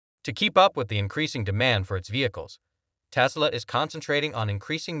To keep up with the increasing demand for its vehicles, Tesla is concentrating on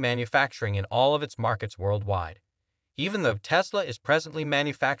increasing manufacturing in all of its markets worldwide. Even though Tesla is presently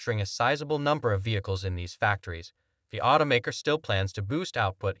manufacturing a sizable number of vehicles in these factories, the automaker still plans to boost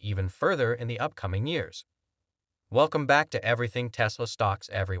output even further in the upcoming years. Welcome back to Everything Tesla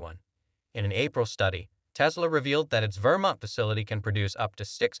Stocks, everyone. In an April study, Tesla revealed that its Vermont facility can produce up to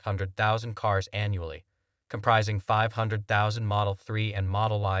 600,000 cars annually, comprising 500,000 Model 3 and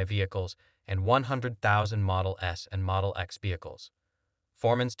Model Y vehicles and 100,000 Model S and Model X vehicles.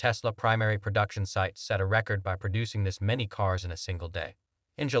 Foreman's Tesla primary production site set a record by producing this many cars in a single day.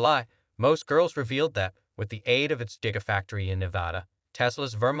 In July, Most Girls revealed that, with the aid of its Gigafactory in Nevada,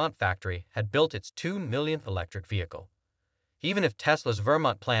 Tesla's Vermont factory had built its 2 millionth electric vehicle. Even if Tesla's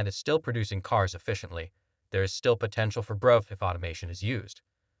Vermont plant is still producing cars efficiently, there is still potential for growth if automation is used.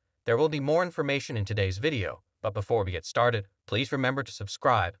 There will be more information in today's video, but before we get started, please remember to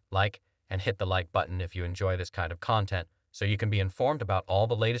subscribe, like, and hit the like button if you enjoy this kind of content, so you can be informed about all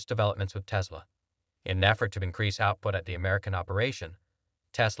the latest developments with Tesla. In an effort to increase output at the American operation,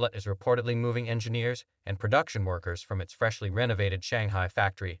 Tesla is reportedly moving engineers and production workers from its freshly renovated Shanghai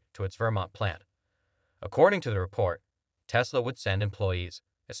factory to its Vermont plant. According to the report, Tesla would send employees,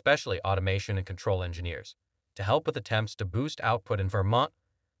 especially automation and control engineers, to help with attempts to boost output in Vermont,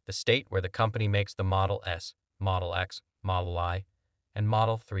 the state where the company makes the Model S, Model X, Model Y, and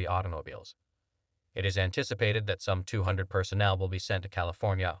Model 3 automobiles. It is anticipated that some 200 personnel will be sent to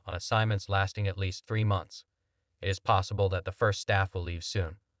California on assignments lasting at least 3 months. It is possible that the first staff will leave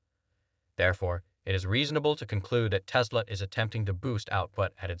soon. Therefore, it is reasonable to conclude that Tesla is attempting to boost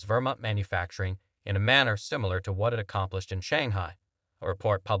output at its Vermont manufacturing in a manner similar to what it accomplished in Shanghai. A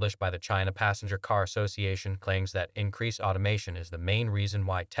report published by the China Passenger Car Association claims that increased automation is the main reason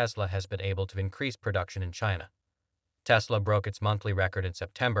why Tesla has been able to increase production in China. Tesla broke its monthly record in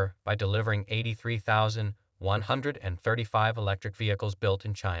September by delivering 83,135 electric vehicles built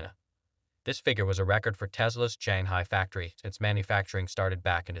in China. This figure was a record for Tesla's Shanghai factory since manufacturing started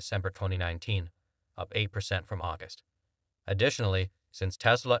back in December 2019, up 8% from August. Additionally, since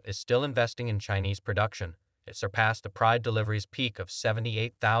Tesla is still investing in Chinese production, it surpassed the Pride deliveries peak of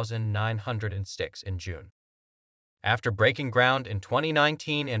 78,906 in June. After breaking ground in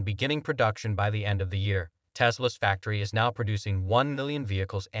 2019 and beginning production by the end of the year, Tesla's factory is now producing 1 million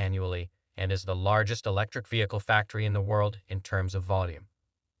vehicles annually and is the largest electric vehicle factory in the world in terms of volume.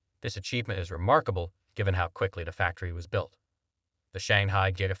 This achievement is remarkable given how quickly the factory was built. The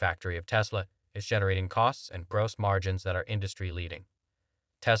Shanghai Gigafactory of Tesla is generating costs and gross margins that are industry-leading.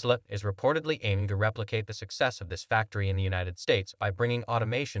 Tesla is reportedly aiming to replicate the success of this factory in the United States by bringing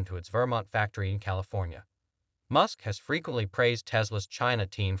automation to its Vermont factory in California. Musk has frequently praised Tesla's China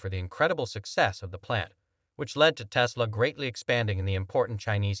team for the incredible success of the plant, which led to Tesla greatly expanding in the important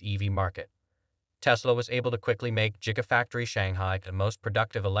Chinese EV market. Tesla was able to quickly make Gigafactory Shanghai the most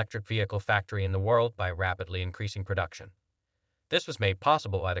productive electric vehicle factory in the world by rapidly increasing production. This was made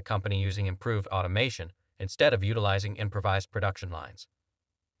possible by the company using improved automation instead of utilizing improvised production lines.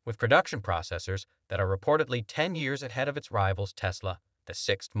 With production processors that are reportedly 10 years ahead of its rivals, Tesla, the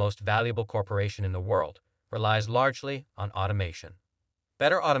sixth most valuable corporation in the world, relies largely on automation.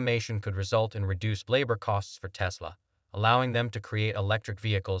 Better automation could result in reduced labor costs for Tesla, allowing them to create electric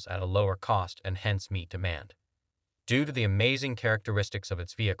vehicles at a lower cost and hence meet demand. Due to the amazing characteristics of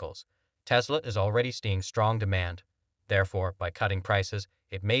its vehicles, Tesla is already seeing strong demand. Therefore, by cutting prices,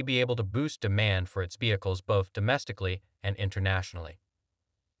 it may be able to boost demand for its vehicles both domestically and internationally.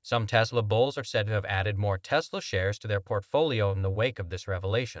 Some Tesla bulls are said to have added more Tesla shares to their portfolio in the wake of this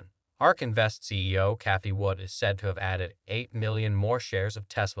revelation. ARK Invest CEO Cathie Wood is said to have added 8 million more shares of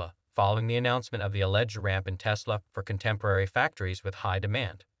Tesla following the announcement of the alleged ramp in Tesla for contemporary factories with high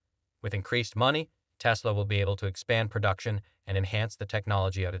demand. With increased money, Tesla will be able to expand production and enhance the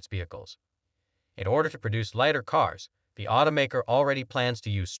technology of its vehicles. In order to produce lighter cars, the automaker already plans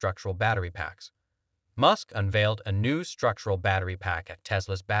to use structural battery packs. Musk unveiled a new structural battery pack at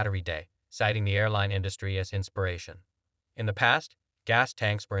Tesla's Battery Day, citing the airline industry as inspiration. In the past, gas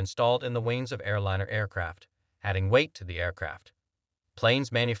tanks were installed in the wings of airliner aircraft, adding weight to the aircraft. Planes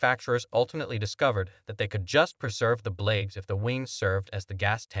manufacturers ultimately discovered that they could just preserve the blades if the wings served as the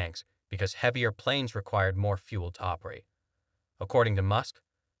gas tanks because heavier planes required more fuel to operate. According to Musk,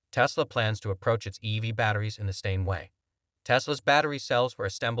 Tesla plans to approach its EV batteries in the same way. Tesla's battery cells were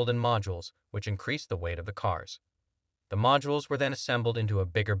assembled in modules, which increased the weight of the cars. The modules were then assembled into a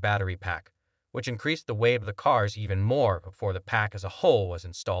bigger battery pack, which increased the weight of the cars even more before the pack as a whole was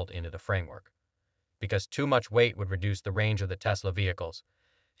installed into the framework. Because too much weight would reduce the range of the Tesla vehicles,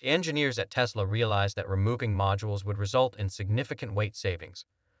 the engineers at Tesla realized that removing modules would result in significant weight savings.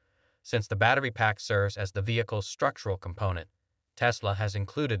 Since the battery pack serves as the vehicle's structural component, Tesla has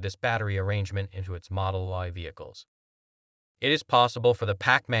included this battery arrangement into its Model Y vehicles. It is possible for the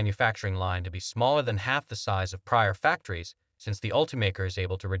pack manufacturing line to be smaller than half the size of prior factories, since the automaker is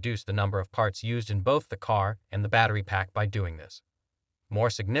able to reduce the number of parts used in both the car and the battery pack by doing this. More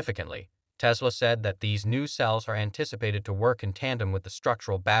significantly, Tesla said that these new cells are anticipated to work in tandem with the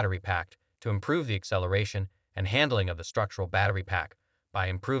structural battery pack to improve the acceleration and handling of the structural battery pack by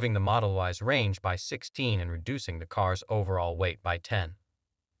improving the Model Y's range by 16 and reducing the car's overall weight by 10.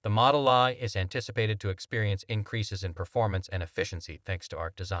 The Model Y is anticipated to experience increases in performance and efficiency thanks to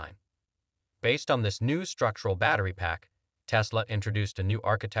ARC design. Based on this new structural battery pack, Tesla introduced a new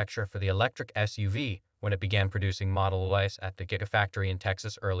architecture for the electric SUV when it began producing Model Ys at the Gigafactory in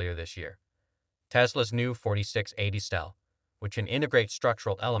Texas earlier this year. Tesla's new 4680 cell, which can integrate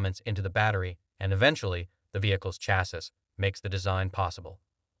structural elements into the battery and eventually the vehicle's chassis, makes the design possible.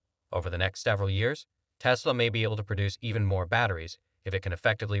 Over the next several years, Tesla may be able to produce even more batteries if it can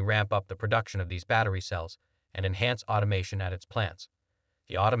effectively ramp up the production of these battery cells and enhance automation at its plants.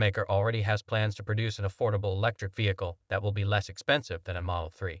 The automaker already has plans to produce an affordable electric vehicle that will be less expensive than a Model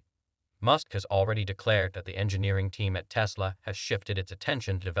 3. Musk has already declared that the engineering team at Tesla has shifted its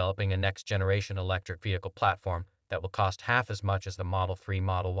attention to developing a next-generation electric vehicle platform that will cost half as much as the Model 3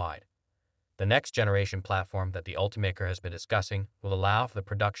 Model Y. The next-generation platform that the automaker has been discussing will allow for the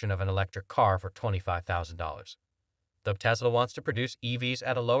production of an electric car for $25,000. Though Tesla wants to produce EVs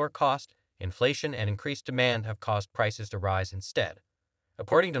at a lower cost, inflation and increased demand have caused prices to rise instead.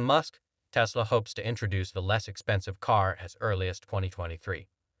 According to Musk, Tesla hopes to introduce the less expensive car as early as 2023.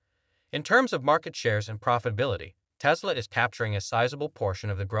 In terms of market shares and profitability, Tesla is capturing a sizable portion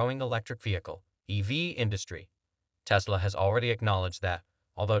of the growing electric vehicle (EV) industry. Tesla has already acknowledged that,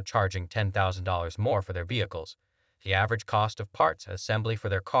 although charging $10,000 more for their vehicles, the average cost of parts and assembly for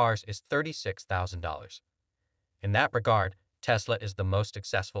their cars is $36,000. In that regard, Tesla is the most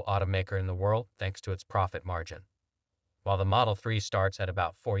successful automaker in the world thanks to its profit margin. While the Model 3 starts at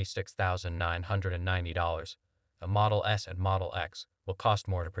about $46,990, the Model S and Model X will cost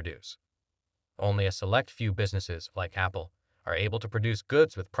more to produce. Only a select few businesses, like Apple, are able to produce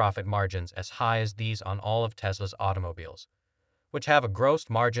goods with profit margins as high as these on all of Tesla's automobiles, which have a gross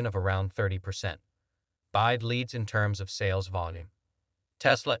margin of around 30%. BYD leads in terms of sales volume.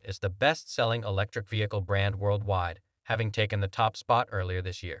 Tesla is the best-selling electric vehicle brand worldwide, having taken the top spot earlier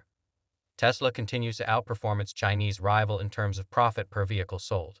this year. Tesla continues to outperform its Chinese rival in terms of profit per vehicle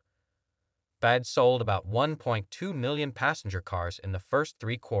sold. BYD sold about 1.2 million passenger cars in the first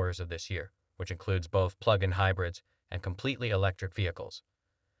 3 quarters of this year, which includes both plug-in hybrids and completely electric vehicles.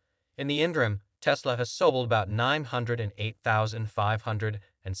 In the interim, Tesla has sold about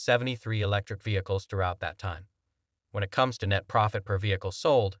 908,573 electric vehicles throughout that time. When it comes to net profit per vehicle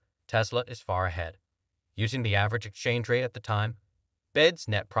sold, Tesla is far ahead. Using the average exchange rate at the time, BYD's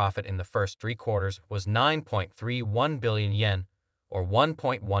net profit in the first 3 quarters was 9.31 billion yen, or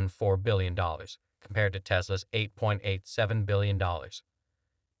 $1.14 billion, compared to Tesla's $8.87 billion.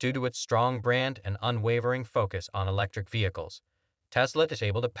 Due to its strong brand and unwavering focus on electric vehicles, Tesla is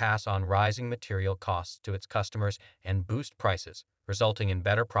able to pass on rising material costs to its customers and boost prices, resulting in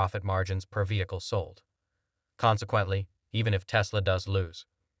better profit margins per vehicle sold. Consequently, even if Tesla does lose,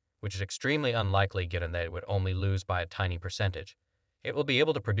 which is extremely unlikely given that it would only lose by a tiny percentage, it will be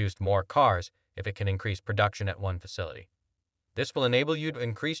able to produce more cars if it can increase production at one facility. This will enable you to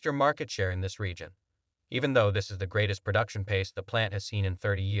increase your market share in this region. Even though this is the greatest production pace the plant has seen in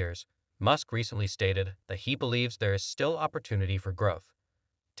 30 years, Musk recently stated that he believes there is still opportunity for growth.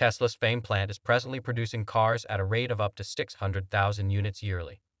 Tesla's famed plant is presently producing cars at a rate of up to 600,000 units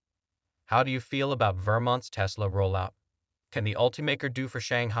yearly. How do you feel about Vermont's Tesla rollout? Can the automaker do for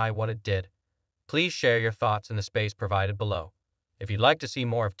Shanghai what it did? Please share your thoughts in the space provided below. If you'd like to see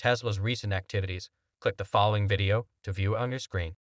more of Tesla's recent activities, click the following video to view it on your screen.